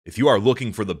If you are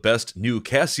looking for the best new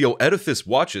Casio Edifice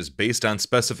watches based on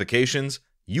specifications,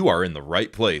 you are in the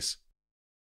right place.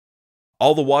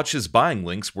 All the watches buying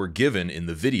links were given in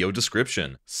the video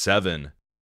description. 7.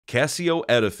 Casio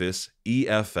Edifice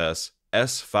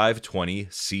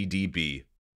EFS-C100DB.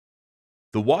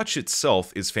 The watch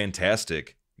itself is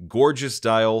fantastic. Gorgeous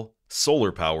dial,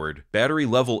 solar-powered, battery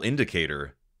level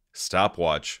indicator,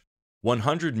 stopwatch,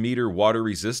 100-meter water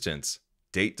resistance,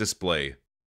 date display,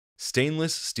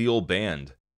 stainless steel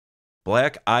band,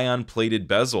 black ion-plated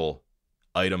bezel,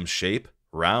 item shape,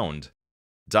 round,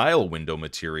 dial window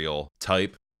material,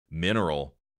 type,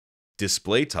 mineral,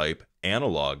 display type,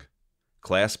 analog,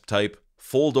 clasp type,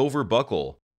 fold-over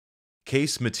buckle,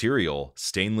 case material,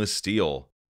 stainless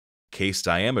steel, case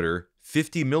diameter,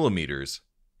 50 millimeters,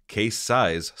 case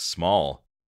size, small,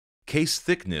 case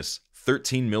thickness,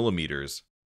 13 millimeters,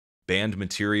 band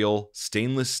material,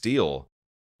 stainless steel,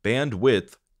 band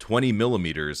width, 20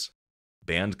 millimeters,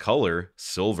 band color,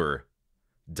 silver,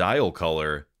 dial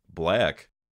color, black,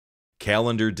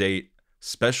 calendar date,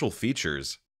 special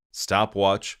features,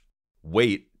 stopwatch,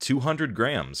 weight, 200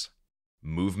 grams,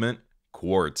 movement,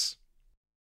 quartz.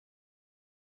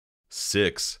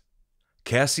 6.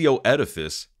 Casio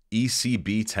Edifice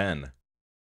EQB-10.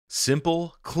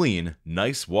 Simple, clean,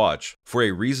 nice watch for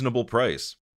a reasonable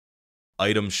price.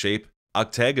 Item shape,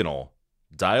 octagonal.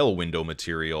 Dial window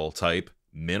material type,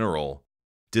 mineral.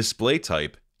 Display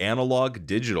type, analog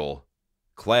digital.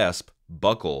 Clasp,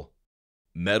 buckle.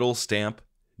 Metal stamp,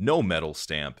 no metal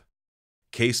stamp.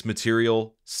 Case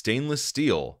material, stainless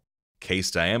steel.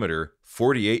 Case diameter,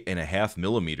 48.5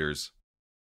 millimeters.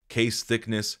 Case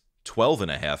thickness,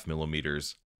 12.5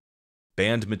 millimeters.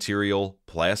 Band material,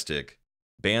 plastic.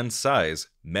 Band size,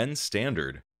 men's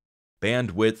standard.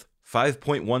 Band width,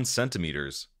 5.1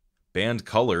 centimeters. Band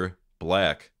color,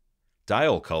 black.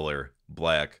 Dial color,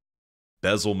 black.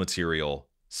 Bezel material,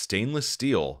 stainless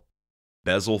steel.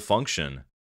 Bezel function,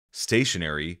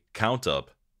 stationary, count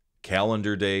up.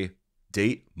 Calendar day,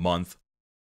 date, month.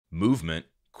 Movement,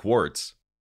 quartz.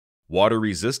 Water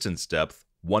resistance depth,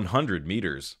 100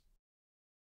 meters.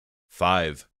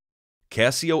 5.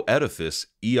 Casio Edifice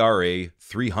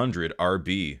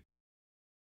ERA-300RB.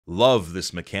 Love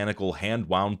this mechanical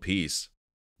hand-wound piece.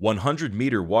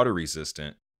 100-meter water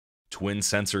resistant. Twin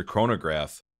sensor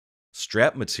chronograph.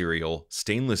 Strap material,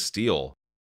 stainless steel.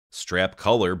 Strap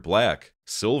color, black,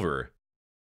 silver.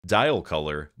 Dial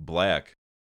color, black.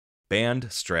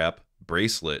 Band strap,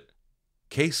 bracelet.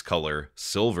 Case color,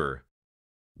 silver.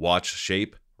 Watch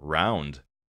shape, round.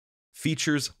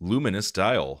 Features luminous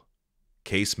dial.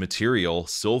 Case material,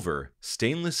 silver,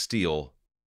 stainless steel.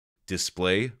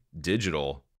 Display,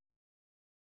 digital.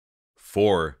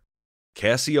 4.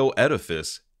 Casio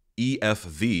Edifice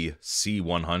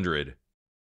EFV-C100.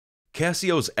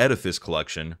 Casio's Edifice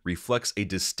collection reflects a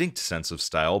distinct sense of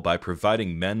style by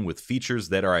providing men with features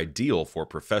that are ideal for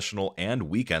professional and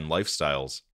weekend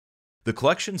lifestyles. The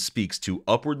collection speaks to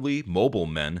upwardly mobile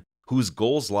men whose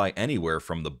goals lie anywhere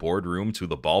from the boardroom to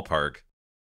the ballpark.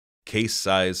 Case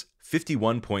size,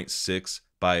 51.6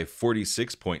 by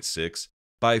 46.6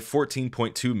 by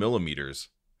 14.2 millimeters.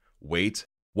 Weight,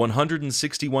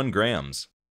 161 grams.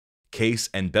 Case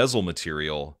and bezel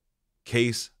material.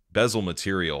 Case, bezel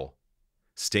material.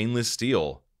 Stainless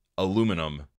steel,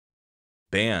 aluminum.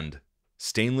 Band,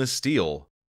 stainless steel.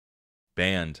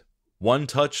 Band,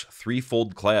 one-touch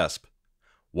three-fold clasp.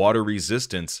 Water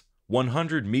resistance,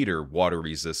 100-meter water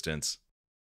resistance.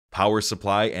 Power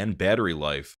supply and battery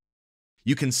life.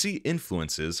 You can see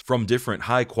influences from different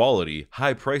high-quality,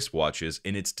 high-price watches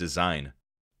in its design,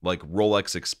 like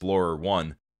Rolex Explorer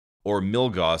 1, or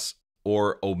Milgauss,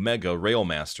 or Omega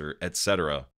Railmaster,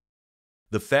 etc.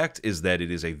 The fact is that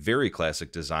it is a very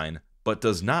classic design, but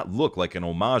does not look like an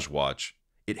homage watch.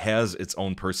 It has its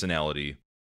own personality.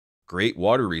 Great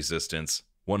water resistance,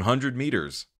 100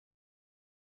 meters.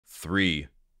 3.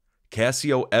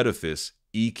 Casio Edifice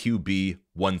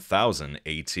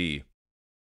EQB-1000AT.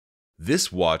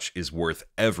 This watch is worth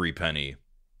every penny.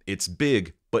 It's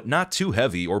big, but not too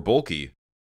heavy or bulky.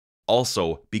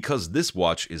 Also, because this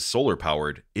watch is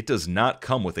solar-powered, it does not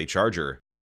come with a charger.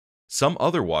 Some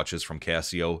other watches from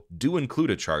Casio do include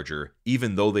a charger,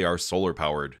 even though they are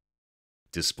solar-powered.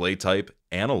 Display type,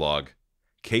 analog.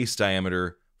 Case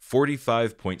diameter,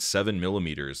 45.7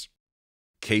 millimeters.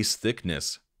 Case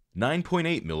thickness,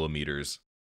 9.8 millimeters.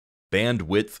 Band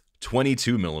width,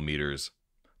 22 millimeters.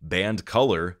 Band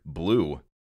color, blue.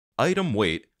 Item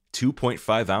weight,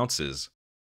 2.5 ounces.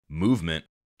 Movement,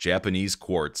 Japanese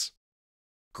quartz.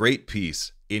 Great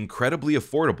piece, incredibly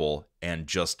affordable, and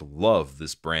just love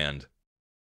this brand.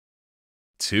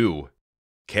 2.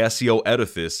 Casio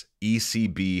Edifice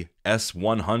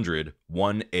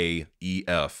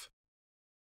EQB-S100-1AER.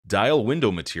 Dial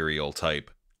window material type,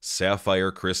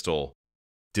 sapphire crystal.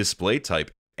 Display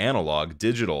type, analog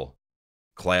digital.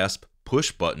 Clasp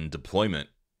push button deployment.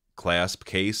 Clasp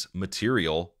case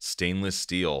material, stainless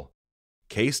steel.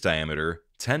 Case diameter,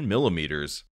 10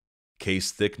 mm.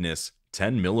 Case thickness,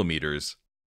 10 mm.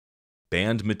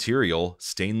 Band material,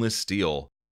 stainless steel.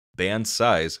 Band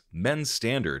size, men's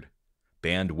standard.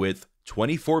 Band width,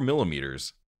 24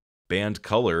 mm. Band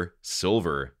color,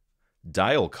 silver.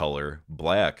 Dial color,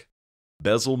 black.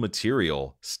 Bezel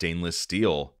material, stainless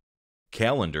steel.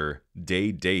 Calendar,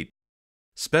 day, date.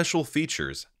 Special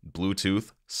features,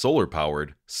 Bluetooth,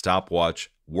 solar-powered, stopwatch,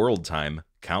 world time,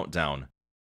 countdown.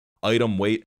 Item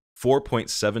weight,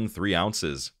 4.73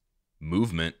 ounces.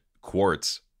 Movement,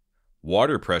 quartz.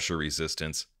 Water pressure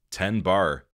resistance, 10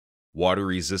 bar. Water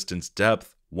resistance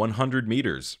depth, 100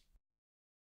 meters.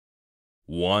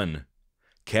 1.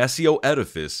 Casio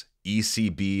Edifice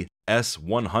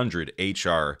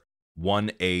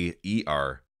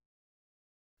ECB-S100HR-1AER.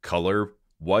 Color,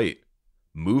 white.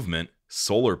 Movement,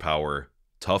 solar power,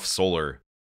 tough solar.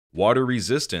 Water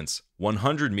resistance,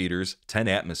 100 meters, 10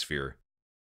 atmosphere.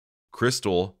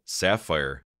 Crystal,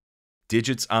 sapphire.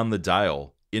 Digits on the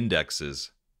dial,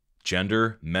 indexes.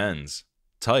 Gender, men's.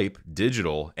 Type,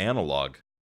 digital, analog.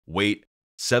 Weight,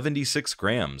 76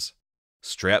 grams.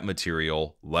 Strap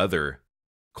material, leather.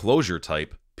 Closure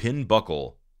type, pin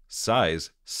buckle.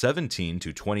 Size, 17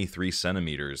 to 23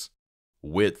 centimeters.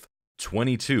 Width,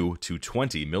 22 to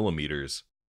 20 millimeters.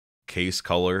 Case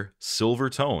color,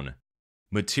 silver tone.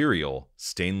 Material,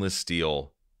 stainless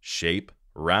steel. Shape,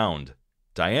 round.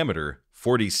 Diameter,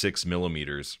 46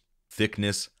 millimeters.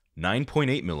 Thickness,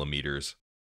 9.8 millimeters.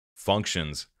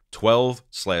 Functions,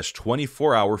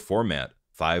 12/24 hour format,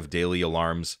 5 daily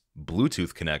alarms,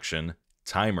 Bluetooth connection,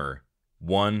 timer,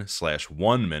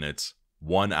 1/1 minutes,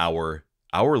 1 hour,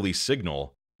 hourly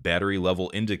signal, battery level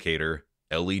indicator,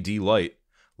 LED light,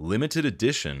 limited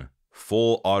edition,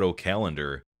 full auto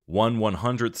calendar,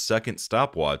 1/100th second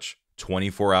stopwatch,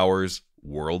 24 hours,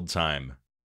 world time.